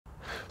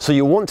So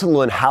you want to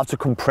learn how to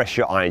compress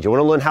your irons. You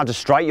want to learn how to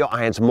strike your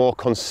irons more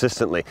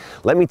consistently.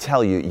 Let me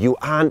tell you, you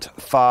aren't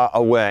far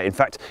away. In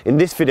fact, in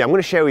this video, I'm going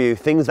to share with you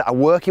things that are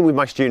working with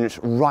my students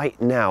right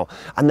now.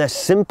 And they're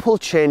simple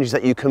changes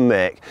that you can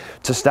make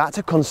to start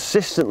to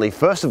consistently,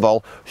 first of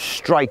all,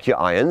 strike your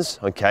irons,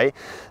 okay?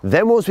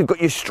 Then once we've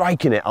got you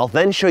striking it, I'll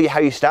then show you how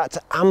you start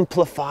to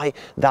amplify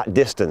that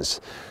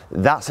distance.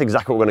 That's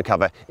exactly what we're going to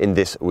cover in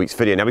this week's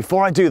video. Now,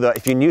 before I do that,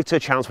 if you're new to the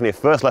channel, one of your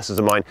first lessons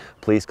of mine,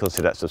 please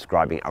consider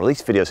subscribing. I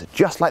release videos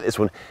just like this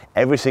one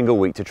every single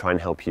week to try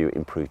and help you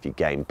improve your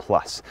game.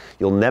 Plus,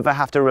 you'll never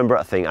have to remember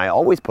a thing. I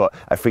always put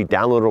a free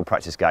downloadable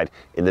practice guide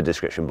in the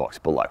description box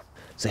below.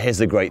 So here's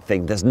the great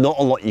thing, there's not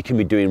a lot you can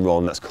be doing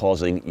wrong that's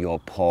causing your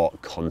poor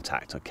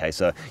contact, okay?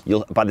 So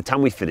by the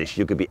time we finish,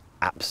 you could be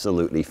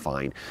absolutely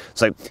fine.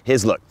 So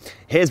here's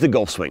the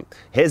golf swing,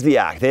 here's the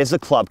arc, there's the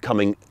club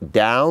coming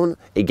down,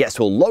 it gets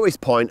to a lowest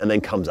point and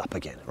then comes up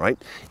again,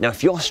 right? Now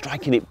if you're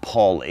striking it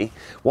poorly,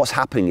 what's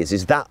happening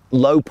is that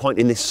low point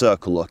in this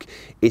circle, look,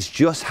 is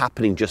just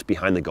happening just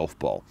behind the golf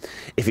ball.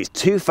 If it's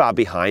too far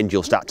behind,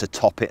 you'll start to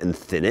top it and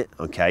thin it,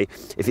 okay?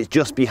 If it's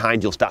just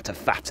behind, you'll start to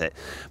fat it.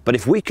 But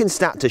if we can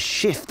start to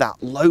shift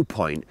that low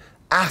point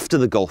after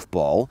the golf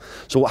ball,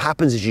 so what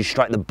happens is you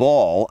strike the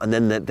ball and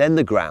then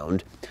the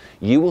ground,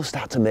 you will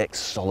start to make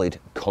solid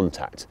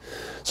contact.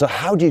 So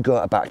how do you go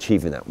about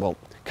achieving that? Well,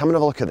 come and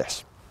have a look at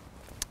this.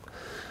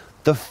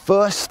 The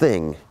first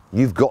thing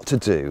you've got to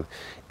do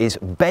is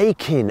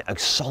bake in a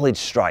solid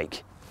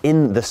strike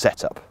in the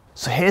setup.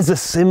 So here's the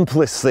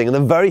simplest thing, and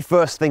the very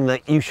first thing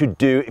that you should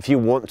do if you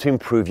want to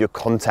improve your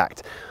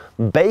contact.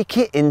 Bake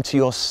it into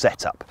your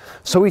setup.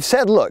 So we've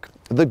said, look,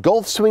 the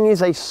golf swing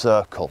is a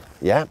circle,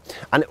 yeah?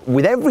 And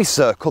with every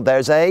circle,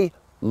 there's a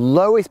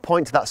lowest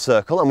point to that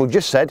circle, and we've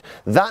just said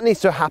that needs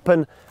to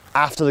happen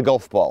after the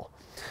golf ball.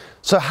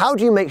 So how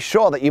do you make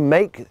sure that you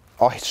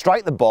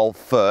strike the ball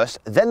first,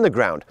 then the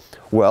ground?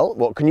 Well,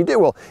 what can you do?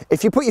 Well,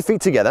 if you put your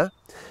feet together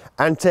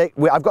and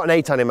I've got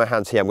an 8-iron in my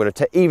hands here, I'm going to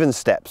take even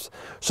steps.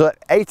 So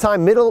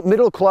 8-iron,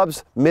 middle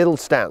clubs, middle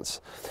stance.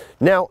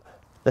 Now,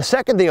 the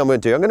second thing I'm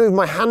going to do, I'm going to move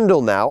my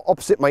handle now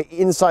opposite my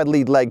inside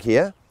lead leg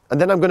here,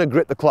 and then I'm going to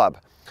grip the club.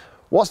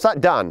 What's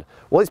that done?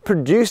 Well, it's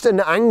produced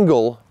an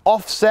angle,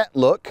 offset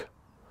look,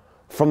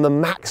 from the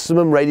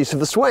maximum radius of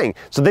the swing.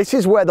 So this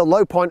is where the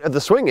low point of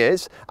the swing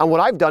is, and what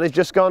I've done is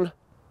just gone,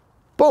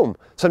 boom.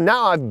 So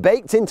now I've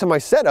baked into my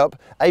setup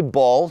a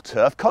ball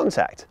turf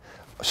contact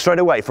straight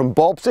away from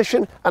ball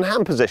position and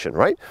hand position,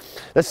 right?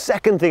 The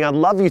second thing I'd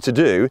love you to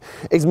do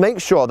is make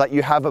sure that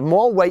you have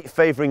more weight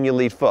favoring your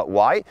lead foot.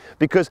 Why?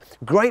 Because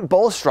great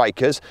ball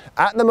strikers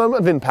at the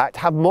moment of impact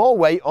have more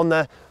weight on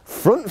their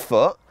front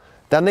foot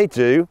than they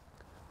do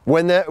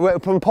when they're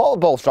from poor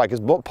ball strikers.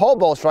 But poor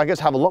ball strikers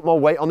have a lot more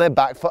weight on their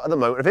back foot at the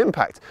moment of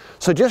impact.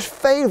 So just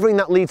favoring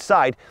that lead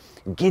side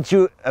gives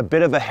you a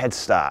bit of a head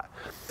start.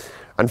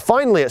 And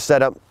finally at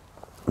setup,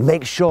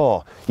 make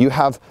sure you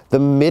have the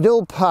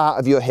middle part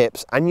of your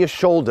hips and your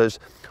shoulders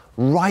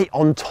right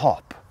on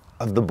top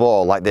of the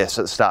ball like this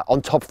at the start,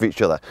 on top of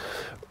each other.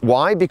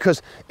 Why?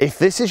 Because if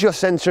this is your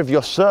center of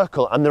your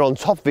circle and they're on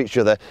top of each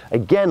other,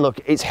 again, look,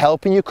 it's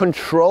helping you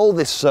control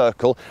this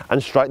circle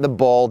and strike the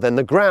ball, then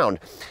the ground.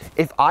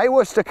 If I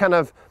was to kind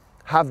of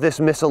have this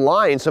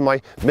misaligned, so my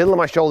middle of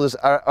my shoulders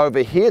are over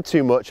here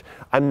too much,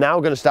 I'm now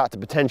going to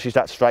potentially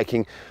start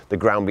striking the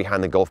ground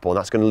behind the golf ball, and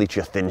that's going to lead to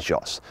your thin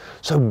shots.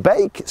 So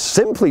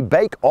simply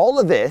bake all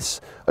of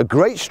this, a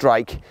great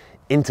strike,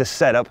 into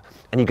setup,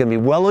 and you're going to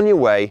be well on your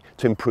way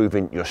to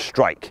improving your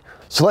strike.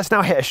 So let's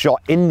now hit a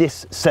shot in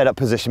this setup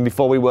position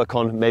before we work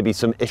on maybe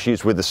some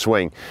issues with the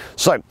swing.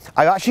 So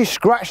I actually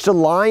scratched a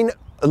line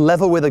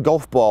level with a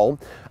golf ball,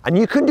 and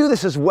you can do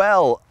this as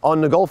well on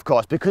the golf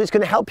course because it's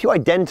going to help you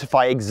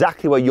identify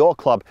exactly where your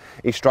club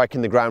is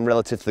striking the ground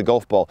relative to the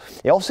golf ball.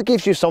 It also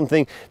gives you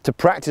something to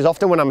practice.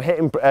 Often when I'm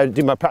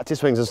doing my practice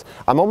swings,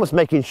 I'm almost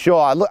making sure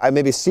I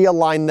maybe see a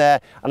line there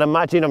and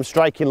imagine I'm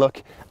striking,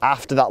 look,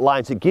 after that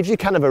line. So it gives you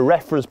kind of a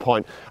reference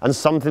point and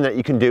something that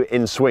you can do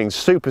in swings.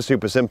 Super,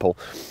 super simple.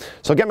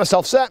 So I'll get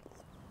myself set,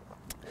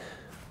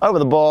 over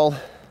the ball,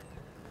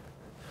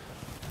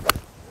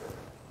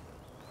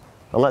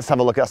 and let's have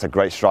a look. That's a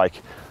great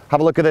strike.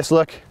 Have a look at this,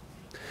 look.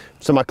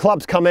 So my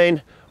club's come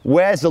in.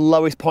 Where's the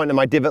lowest point of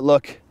my divot,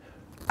 look?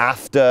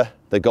 After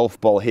the golf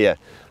ball here.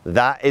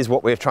 That is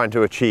what we're trying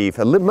to achieve.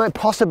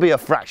 Possibly a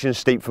fraction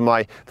steep for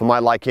my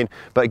liking,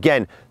 but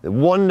again,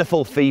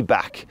 wonderful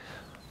feedback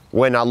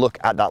when I look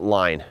at that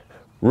line.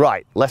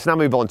 Right, let's now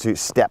move on to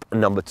step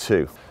number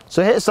 2.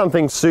 So here's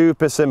something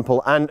super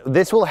simple, and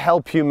this will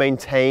help you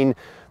maintain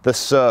the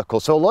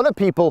circle. So a lot of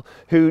people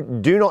who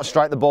do not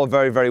strike the ball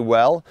very, very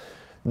well,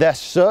 their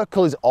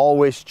circle is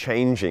always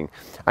changing,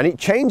 and it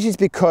changes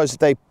because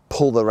they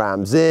pull their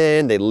arms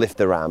in, they lift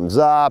their arms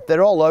up,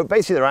 they're all over,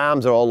 basically their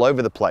arms are all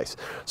over the place.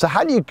 So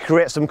how do you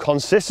create some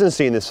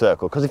consistency in the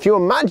circle? Because if you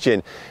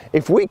imagine,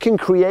 if we can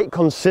create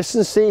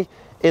consistency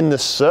in the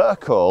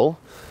circle,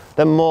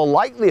 then more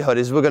likelihood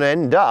is we're going to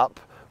end up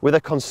with a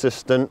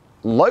consistent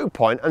low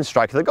point and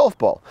strike the golf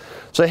ball.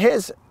 So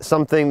here's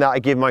something that I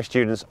give my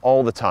students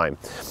all the time.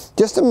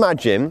 Just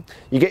imagine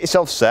you get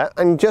yourself set,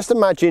 and just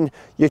imagine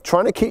you're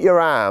trying to keep your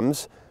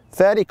arms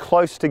fairly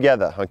close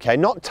together, okay?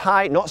 Not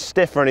tight, not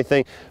stiff or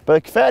anything,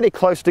 but fairly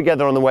close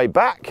together on the way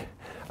back.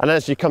 And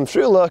as you come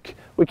through, look,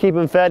 we keep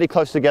them fairly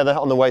close together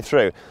on the way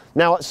through.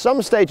 Now, at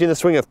some stage in the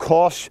swing, of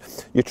course,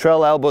 your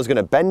trail elbow is going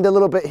to bend a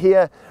little bit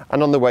here,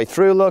 and on the way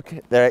through, look,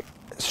 they're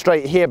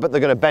straight here, but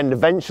they're going to bend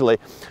eventually.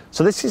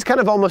 So this is kind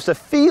of almost a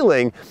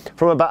feeling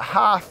from about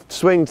half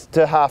swing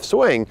to half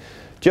swing.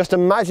 Just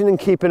imagining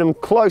keeping them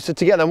closer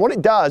together. And what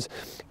it does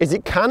is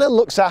it kind of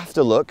looks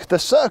after, look, the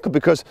circle,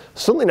 because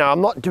suddenly now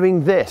I'm not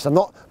doing this. I'm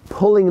not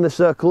pulling the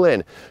circle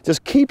in.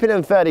 Just keeping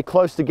them fairly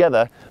close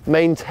together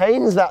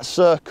maintains that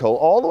circle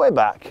all the way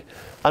back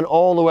and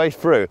all the way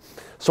through.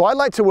 So I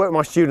like to work with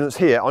my students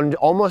here on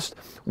almost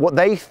what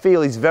they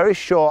feel is very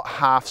short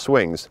half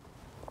swings.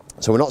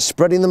 So we're not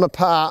spreading them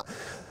apart.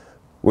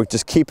 We're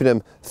just keeping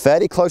them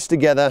fairly close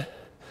together.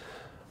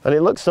 And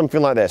it looks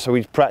something like this. So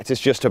we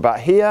practice just about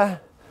here,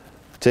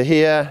 to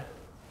here,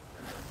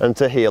 and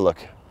to here, look,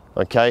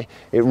 okay?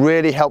 It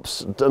really helps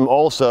them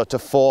also to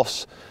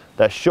force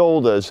their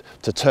shoulders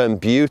to turn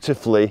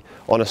beautifully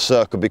on a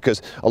circle,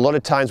 because a lot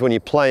of times when you're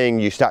playing,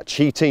 you start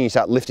cheating, you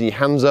start lifting your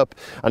hands up,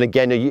 and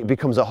again, it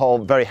becomes a whole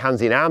very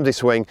handsy and armsy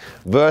swing,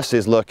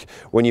 versus, look,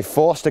 when you're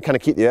forced to kind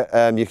of keep your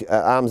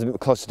arms a bit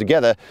closer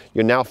together,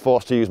 you're now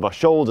forced to use my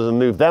shoulders and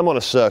move them on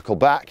a circle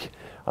back,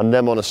 and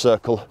them on a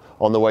circle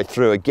on the way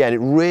through. Again, it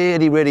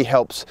really, really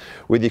helps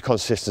with your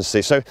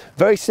consistency. So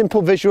very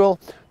simple visual,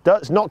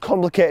 that's not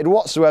complicated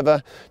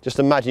whatsoever. Just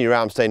imagine your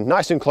arms staying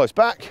nice and close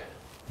back,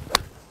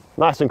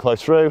 nice and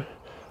close through,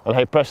 and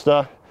hey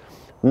presto,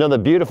 another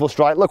beautiful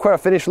strike. Look where I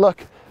finished,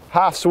 look,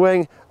 half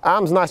swing,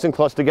 arms nice and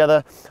close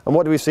together. And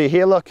what do we see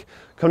here? Look,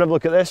 come and have a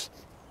look at this.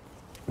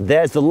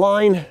 There's the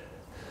line.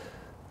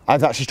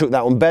 I've actually struck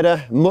that one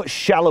better. Much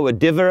shallower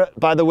divot,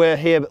 by the way,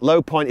 here, but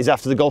low point is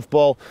after the golf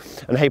ball.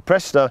 And hey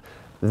presto,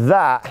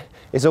 that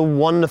is a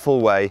wonderful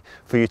way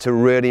for you to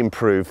really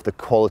improve the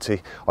quality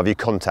of your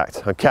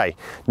contact. Okay,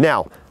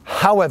 now,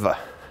 however,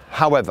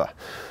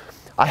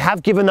 I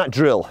have given that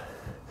drill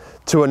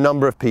to a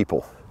number of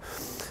people,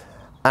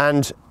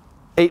 and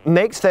it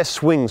makes their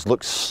swings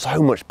look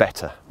so much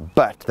better,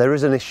 but there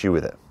is an issue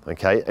with it,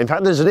 okay? In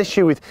fact, there's an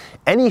issue with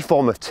any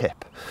form of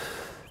tip,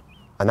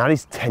 and that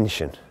is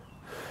tension.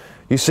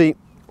 You see,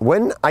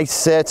 when I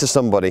say to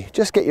somebody,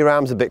 just get your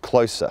arms a bit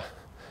closer,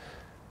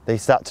 they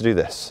start to do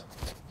this.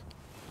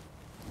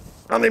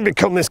 And they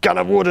become this kind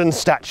of wooden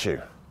statue.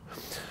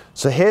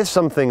 So here's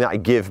something that I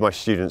give my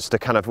students to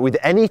kind of, with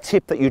any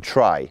tip that you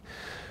try,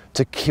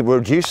 to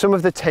reduce some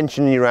of the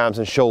tension in your arms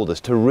and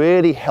shoulders, to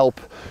really help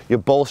your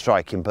ball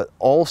striking, but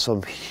also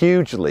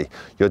hugely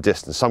your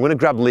distance. So I'm going to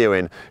grab Leo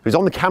in, who's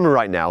on the camera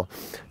right now,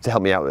 to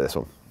help me out with this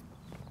one.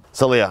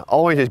 So Leo,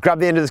 all I want you to do is grab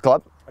the end of this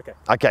club. Okay.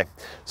 Okay.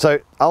 So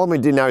all I'm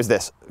going to do now is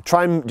this.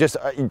 Try and just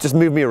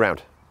move me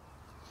around.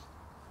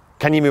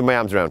 Can you move my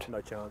arms around? No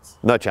chance.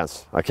 No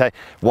chance. Okay.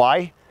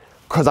 Why?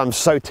 Because I'm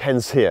so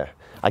tense here.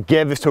 I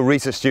gave this to a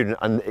research student,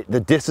 and the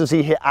distance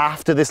he hit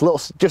after this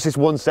just this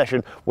one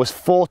session was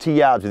 40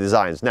 yards with his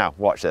irons. Now,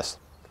 watch this.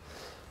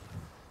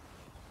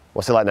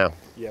 What's it like now?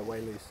 Yeah,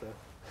 way looser.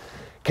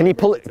 Can you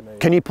pull it?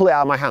 Can you pull it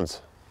out of my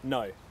hands?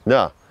 No.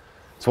 No.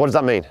 So what does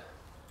that mean?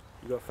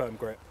 You've got a firm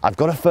grip. I've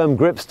got a firm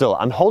grip still.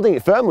 I'm holding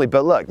it firmly,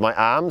 but look, my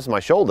arms, my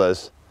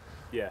shoulders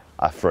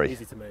are free.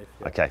 Easy to move.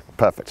 Yeah. Okay,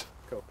 perfect.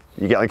 Cool.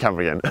 You get on the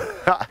camera again.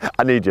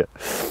 I need you.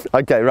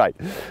 Okay, right.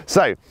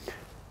 So,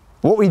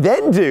 what we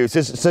then do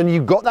is, so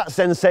you've got that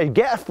sensation,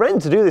 get a friend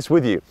to do this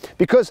with you,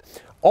 because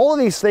all of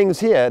these things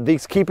here,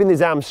 keeping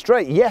these arms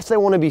straight, yes, they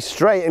want to be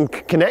straight and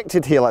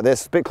connected here like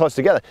this, a bit close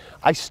together.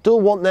 I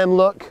still want them,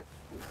 look,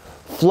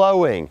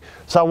 flowing.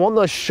 So I want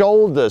those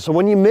shoulders. So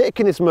when you're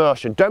making this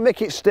motion, don't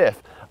make it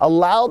stiff.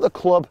 Allow the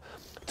club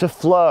to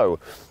flow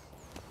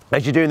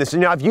as you're doing this.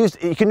 And,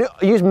 you can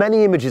use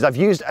many images. I've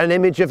used an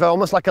image of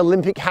almost like an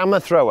Olympic hammer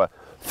thrower,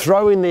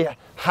 throwing the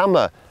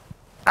hammer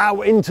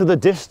out into the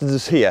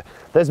distance here.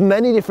 There's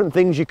many different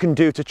things you can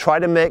do to try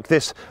to make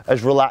this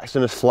as relaxed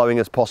and as flowing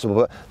as possible,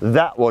 but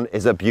that one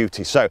is a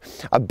beauty. So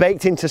I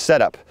baked into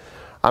setup.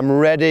 I'm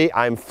ready,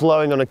 I'm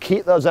flowing. I'm gonna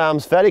keep those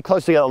arms fairly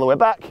close together on the way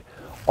back,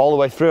 all the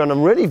way through, and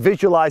I'm really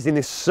visualizing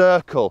this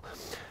circle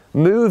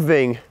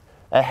moving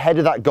ahead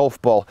of that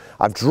golf ball.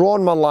 I've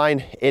drawn my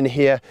line in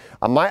here.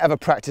 I might have a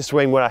practice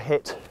swing where I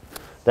hit,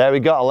 there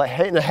we go,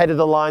 hitting ahead of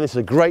the line. This is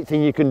a great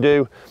thing you can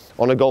do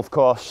on a golf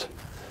course.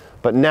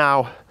 But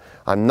now,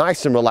 I'm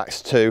nice and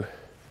relaxed too,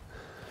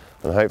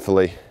 and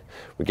hopefully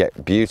we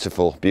get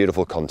beautiful,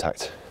 beautiful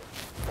contact.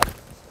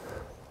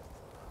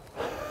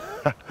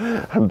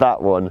 And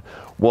that one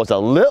was a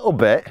little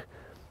bit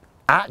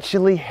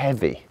actually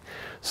heavy.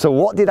 So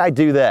what did I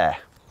do there?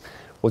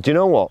 Well, do you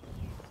know what?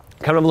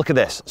 Come and look at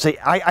this. See,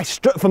 I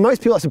struck, for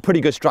most people that's a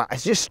pretty good strike. I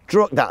just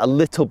struck that a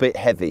little bit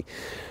heavy.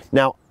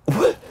 Now,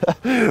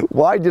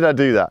 why did I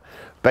do that?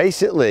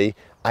 Basically,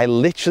 I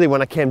literally,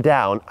 when I came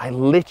down, I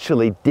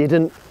literally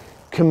didn't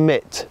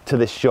commit to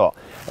this shot.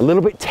 A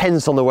little bit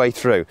tense on the way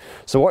through.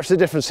 So watch the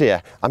difference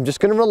here. I'm just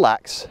going to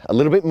relax a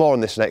little bit more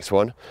on this next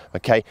one.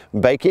 Okay,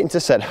 bake it into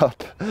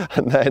setup,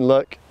 and then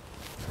look.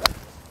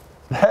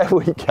 There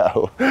we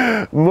go.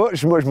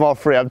 Much more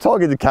free. I'm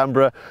talking to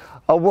camera.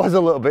 I was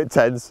a little bit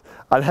tense,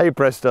 and hey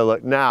presto,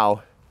 look,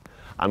 now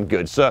I'm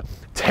good. So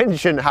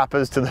tension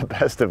happens to the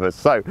best of us.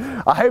 So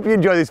I hope you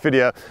enjoyed this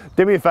video.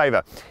 Do me a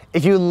favor.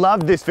 If you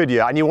loved this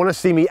video and you want to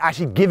see me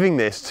actually giving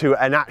this to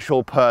an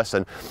actual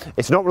person,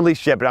 it's not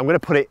released yet, but I'm going to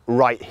put it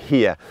right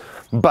here.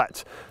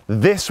 But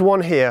this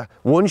one here,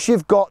 once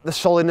you've got the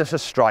solidness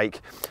of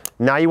strike,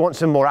 now you want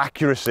some more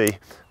accuracy,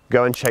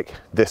 go and check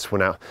this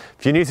one out.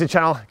 If you're new to the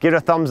channel, give it a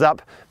thumbs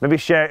up, maybe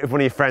share it with one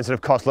of your friends, and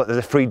of course, look, there's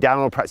a free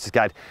download practice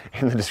guide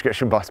in the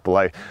description box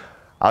below.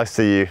 I'll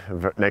see you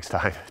next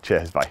time.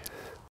 Cheers, bye.